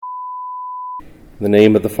In the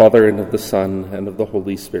name of the Father, and of the Son, and of the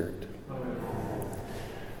Holy Spirit.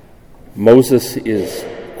 Moses is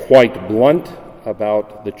quite blunt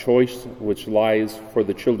about the choice which lies for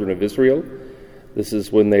the children of Israel. This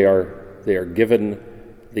is when they are given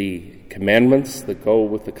the commandments that go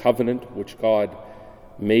with the covenant which God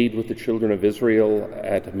made with the children of Israel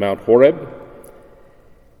at Mount Horeb.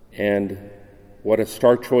 And what a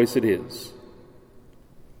stark choice it is.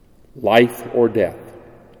 Life or death.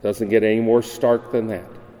 Doesn't get any more stark than that.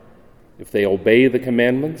 If they obey the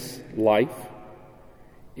commandments, life.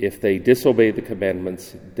 If they disobey the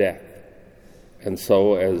commandments, death. And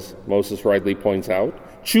so, as Moses rightly points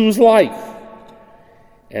out, choose life.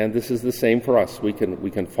 And this is the same for us. We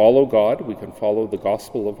can follow God, we can follow the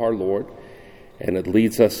gospel of our Lord, and it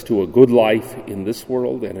leads us to a good life in this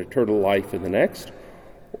world and eternal life in the next.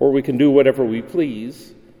 Or we can do whatever we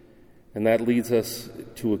please, and that leads us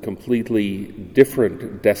to a completely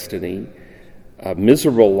different destiny, a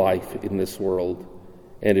miserable life in this world,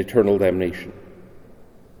 and eternal damnation.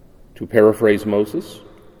 To paraphrase Moses,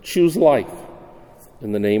 choose life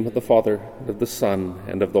in the name of the Father, and of the Son,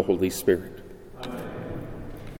 and of the Holy Spirit.